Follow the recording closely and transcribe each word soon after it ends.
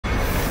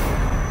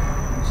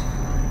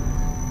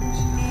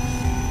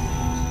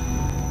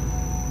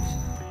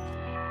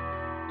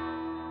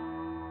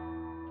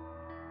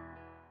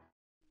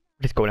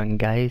is going on,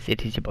 guys?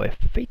 It is your boy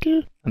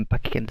Fatal. I'm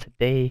back again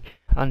today,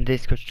 and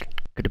it's going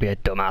to be a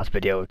dumbass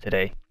video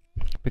today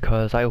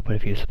because I opened a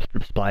few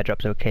supply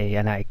drops, okay,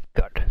 and I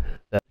got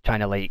the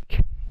China Lake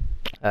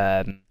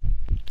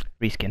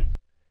reskin.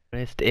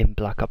 In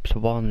Black Ops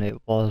 1, it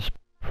was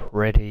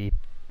pretty.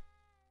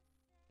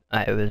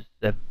 It was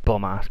a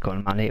bum ass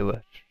gun, man. It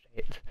was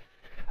shit.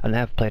 And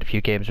I've played a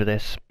few games with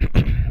this,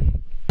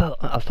 but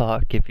I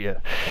thought I'd give you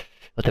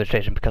a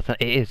demonstration because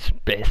it's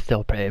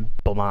still a pretty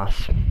bum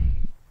ass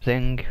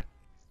thing.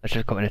 Let's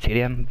just go in a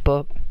TDM,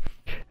 but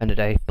end of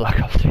the day, Black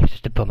Ops 3 is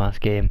just a bum ass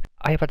game.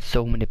 I have had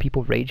so many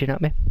people raging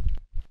at me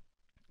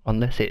on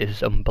this, it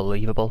is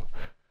unbelievable.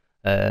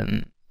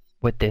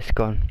 With this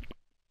gun,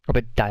 I've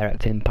been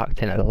direct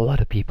impacting a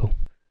lot of people.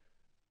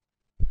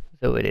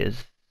 So it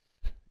is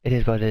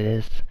what it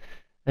is,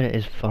 and it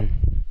is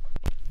fun.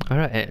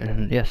 Alright,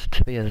 and yes,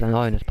 to be as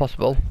annoying as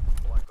possible,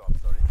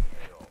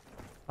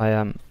 I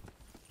am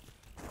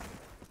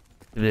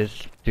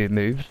just do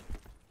moves.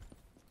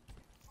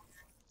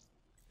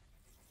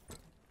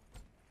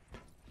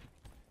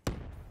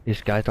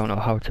 These guys don't know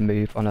how to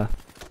move on a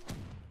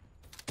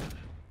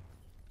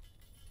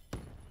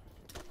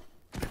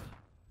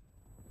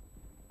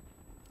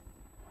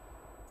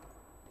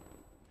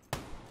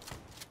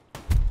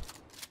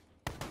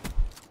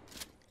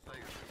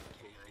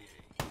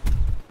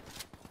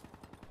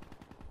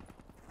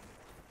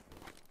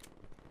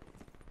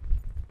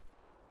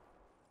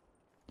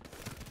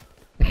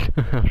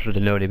I should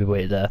have known he'd be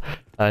waiting there.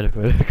 I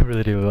could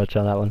really do much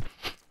on that one.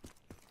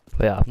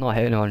 But yeah, I've not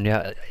hit anyone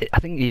yet. I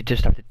think you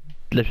just have to,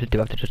 literally do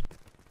have to just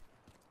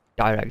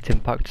direct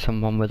impact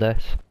someone with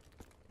this.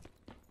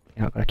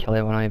 You're not going to kill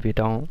anyone if you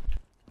don't.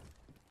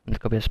 There's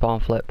going to be a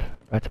spawn flip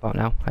right about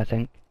now, I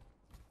think.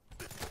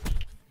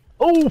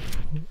 Oh!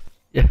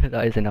 Yeah,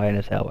 that is annoying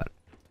as hell.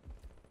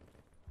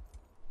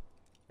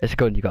 It's a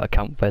gun you got to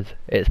camp with.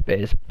 It's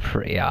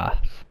pretty ass.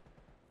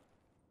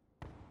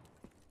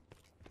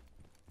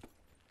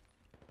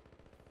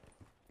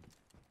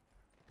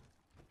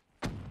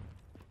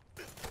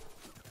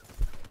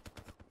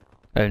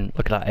 And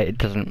look at that, it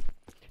doesn't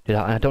do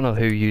that. And I don't know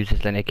who uses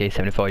the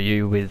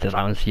AK-74U with the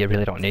silencer. You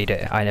really don't need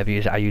it. I never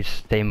use it. I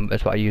use the same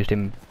as what I used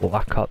in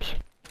Black Ops.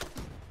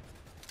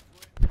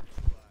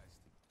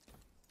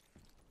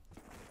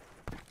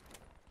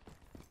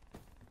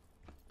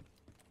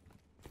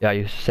 Yeah, I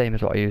use the same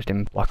as what I used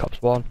in Black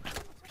Ops 1.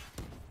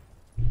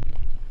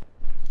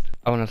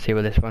 I want to see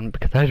with this one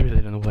because I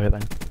really don't know what it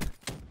went.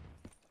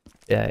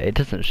 Yeah, it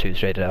doesn't shoot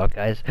straight out,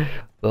 guys.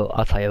 But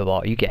I'll tell you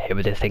what, you get hit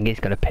with this thing,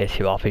 it's gonna piss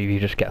you off if you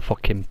just get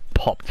fucking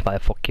popped by a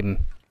fucking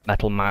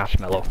metal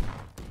marshmallow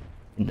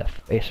in the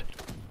face.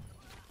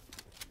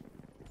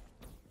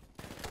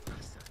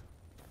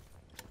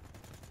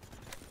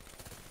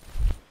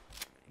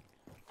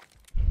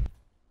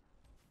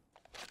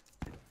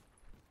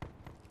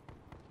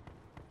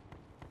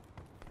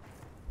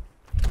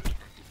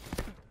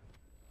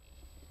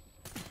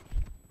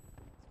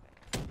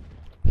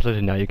 I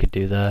didn't know you could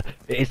do that.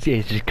 It's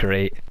just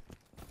great.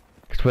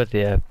 Cause with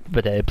the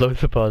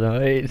blows up on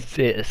it's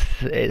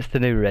the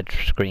new red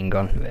screen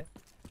gun.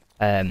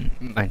 And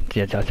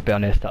yeah, to be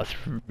honest, that's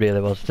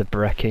really was the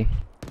Brecci.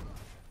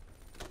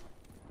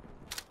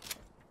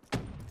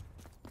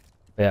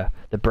 Yeah,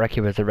 the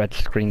Brecci was the red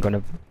screen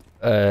gun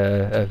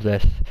of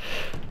this.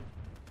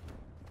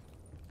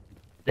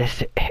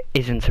 This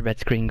isn't a red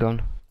screen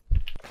gun.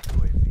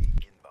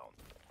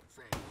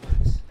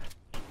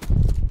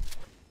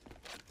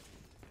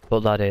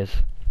 But that is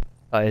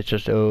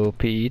just OP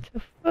to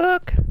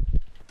fuck.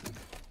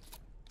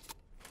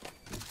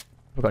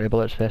 I've got any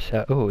bullets for this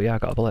yet? Oh yeah, I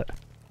got a bullet.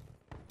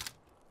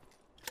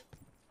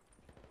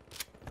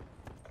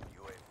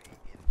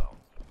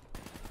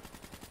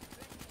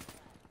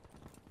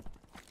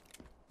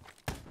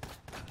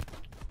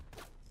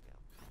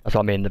 That's what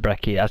I mean, the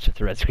Brecci, that's just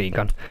a red screen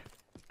gun.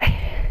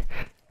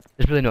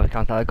 There's really no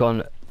account that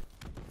gun.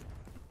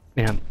 I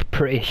mean, I'm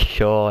pretty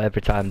sure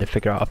every time they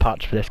figure out a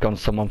patch for this gun,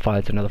 someone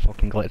finds another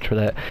fucking glitch with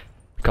it.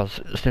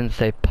 Because since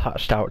they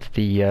patched out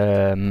the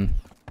that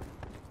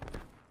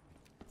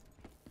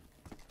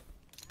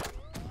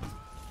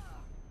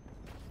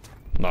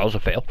was a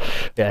fail.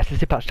 Yeah,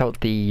 since they patched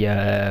out the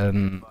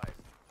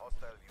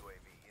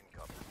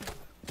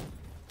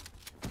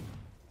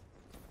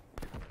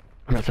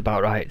that's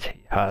about right.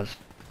 He has.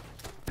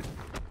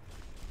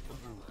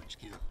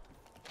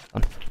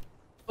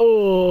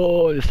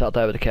 Oh, he started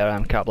there with the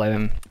KRM. Can't blame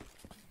him.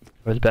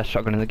 It was the best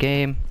shotgun in the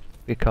game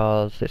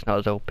because it's not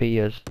as OP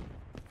as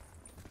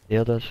the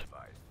others.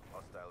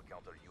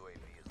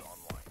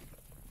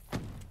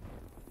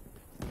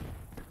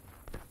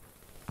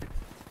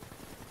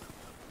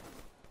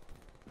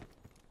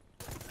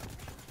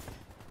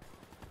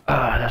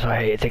 Ah, that's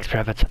why it takes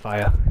forever to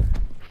fire.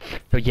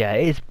 So yeah,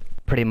 it is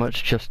pretty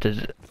much just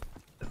as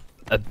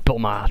a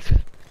bum-ass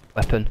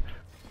weapon.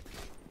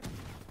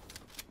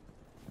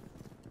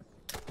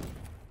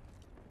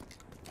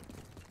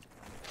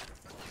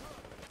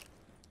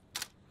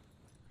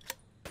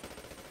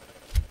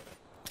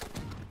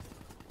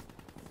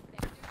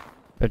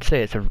 I'd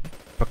say it's a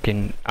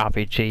fucking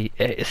RPG.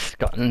 It's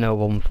got no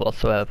warmth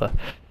whatsoever.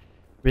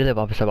 Really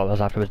obviously what I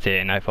was after was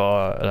doing, I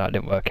thought that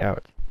didn't work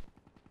out.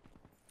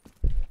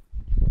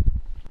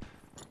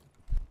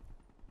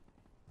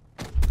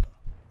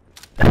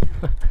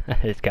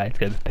 This guy's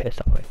gonna be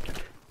pissed off.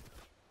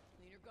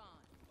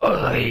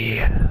 Oh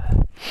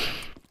yeah.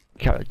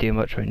 Can't really do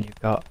much when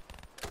you've got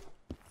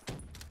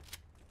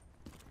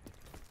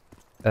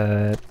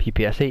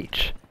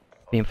PPSH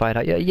being fired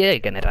at you. You're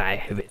gonna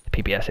die if it's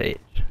PPSH.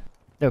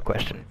 No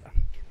question.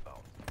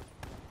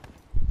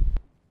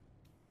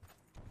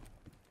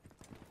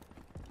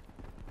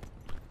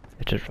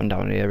 Let's just run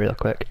down here real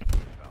quick.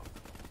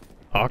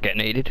 Oh, get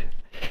naded.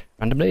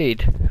 Random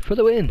nade for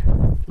the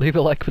win. Leave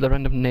a like for the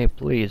random nade,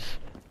 please.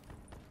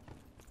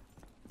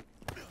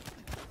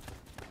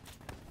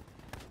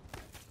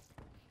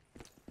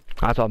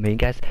 That's what I mean,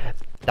 guys.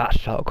 That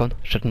shotgun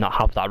should not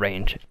have that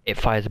range. It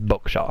fires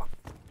buckshot.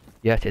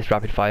 Yes, it's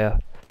rapid fire.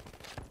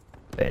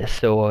 But it's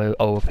so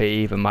OP,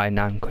 even my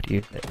nan could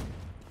use it.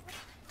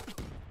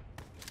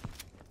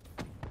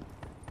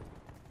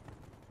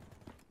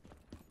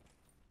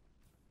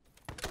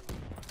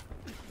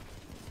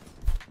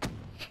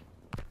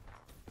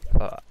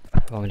 But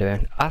what am I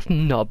doing? That's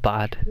not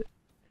bad.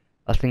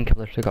 I think I've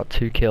literally got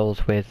 2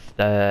 kills with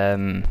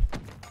a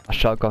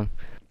shotgun.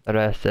 The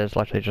rest has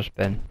literally just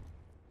been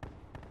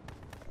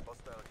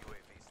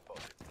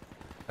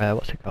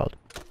what's it called?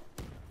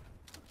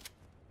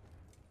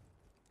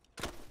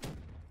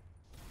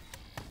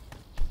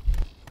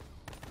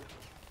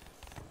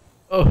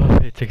 Oh,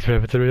 it takes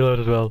forever to reload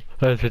as well.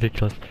 That's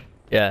ridiculous.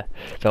 Yeah,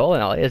 so all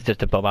in all, it's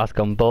just a bum-ass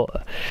gun,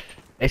 but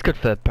it's good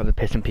for probably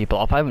pissing people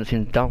off. I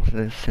haven't don't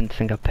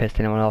think I've pissed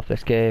anyone off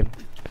this game.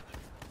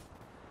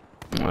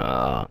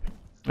 And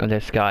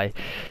this guy.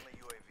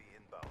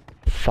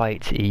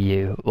 Fight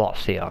EU,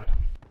 what's he on?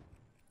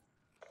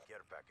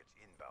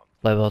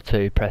 Level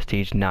 2,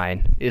 Prestige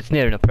 9. It's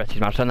near enough Prestige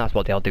match, and that's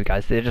what they all do,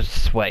 guys. They're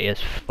just sweaty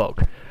as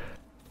fuck.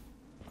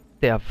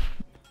 They have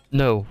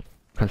no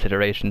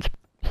consideration to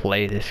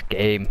play this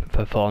game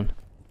for fun.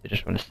 They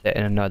just want to sit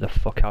in and annoy the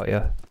fuck out of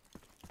you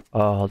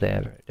all day,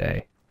 every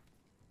day.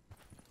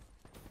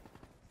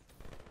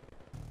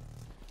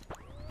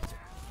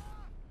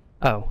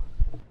 Oh.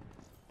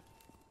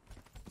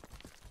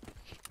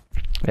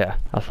 Yeah,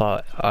 I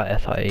thought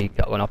he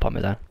got one up on me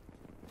then.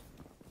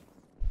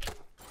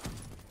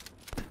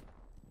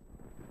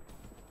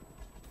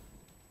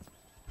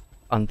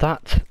 And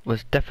that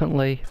was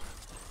definitely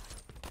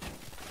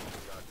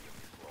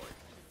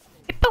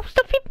a post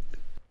of him.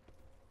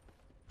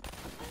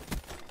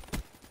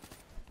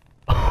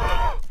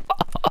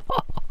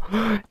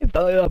 It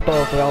blew up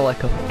overall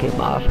like a fucking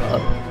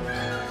marshmallow.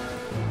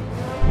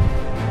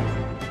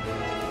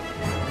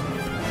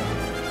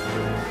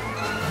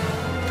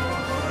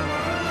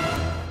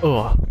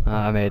 Oh,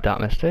 I made that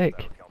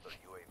mistake.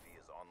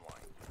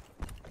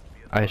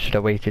 I should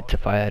have waited to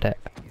fire it,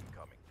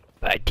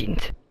 but I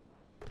didn't.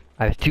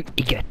 I was too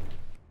eager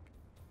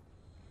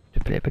to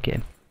play up a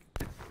game.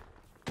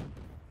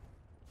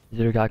 Is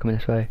there a guy coming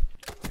this way?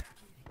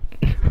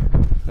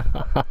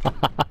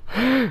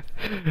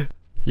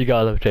 You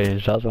gotta love training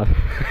shots, man.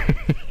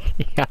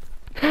 Yeah.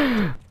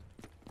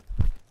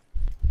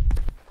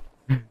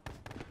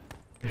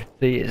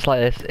 See, it's like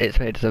this,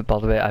 it doesn't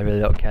bother me, I really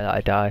don't care that I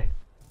die.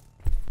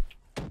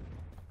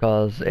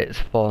 Because it's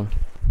fun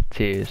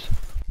to use.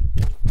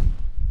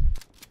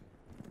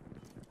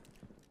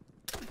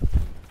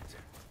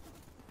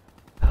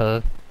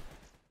 Huh?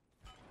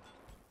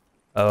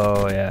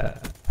 Oh yeah.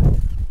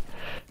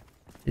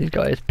 He's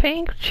got his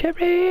pink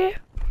cherry.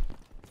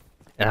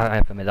 I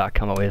have to admit that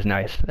camo is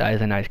nice. That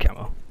is a nice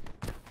camo.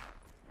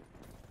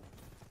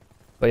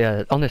 But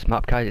yeah, on this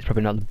map, guys, it's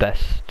probably not the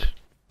best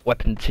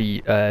weapon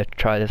to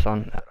try this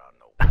on.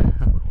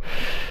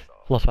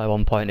 Lost by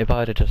 1 point. If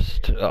I had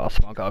just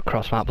somehow got a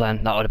cross map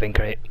then, that would have been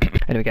great.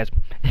 Anyway, guys,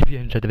 if you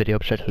enjoyed the video,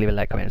 be sure to leave a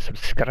like, comment, and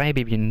subscribe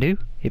if you're new,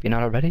 if you're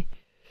not already.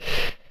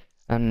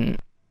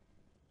 And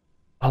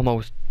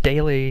almost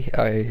daily,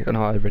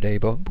 not every day,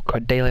 but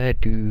quite daily, I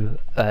do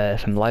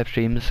some live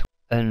streams.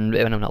 And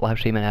when I'm not live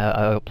streaming,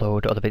 I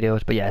upload other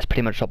videos. But yeah, it's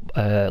pretty much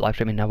live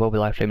streaming. I will be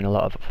live streaming a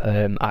lot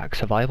of Ark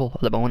Survival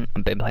at the moment.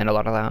 I've been playing a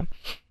lot of that.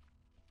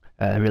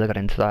 I really got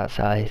into that,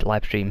 so I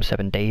live stream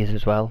 7 days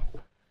as well.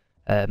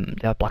 They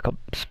have Black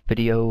Ops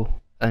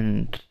video,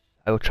 and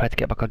I will try to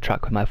get back on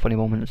track with my funny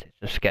moments.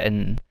 It's just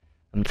getting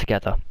them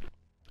together.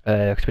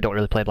 Because we don't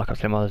really play Black Ops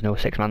anymore, there's no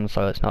 6-man,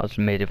 so it's not as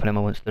amazing funny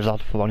moments. There's a lot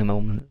of funny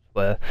moments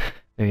where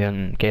me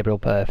and Gabriel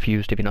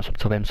Fused, if you're not subbed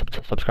to him,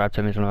 subscribe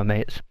to him, he's one of my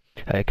mates.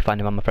 You can find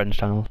him on my friend's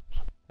channel,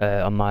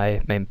 on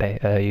my main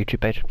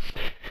YouTube page.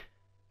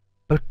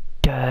 But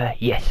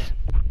yes,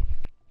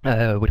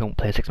 we don't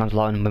play 6-man a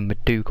lot, and when we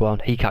do go on,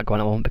 he can't go on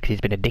at one because he's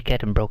been a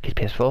dickhead and broke his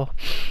PS4.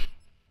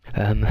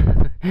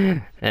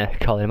 Yeah,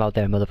 calling him out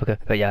there, motherfucker.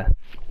 But yeah,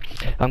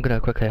 I'm gonna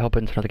quickly hop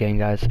into another game,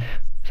 guys.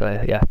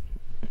 So yeah,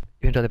 if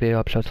you enjoyed the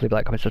video, be sure to leave a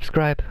like, comment,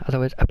 subscribe. As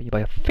always, I've been your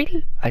boy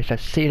Phil. I shall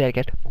see you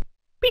later again.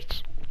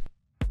 Peace.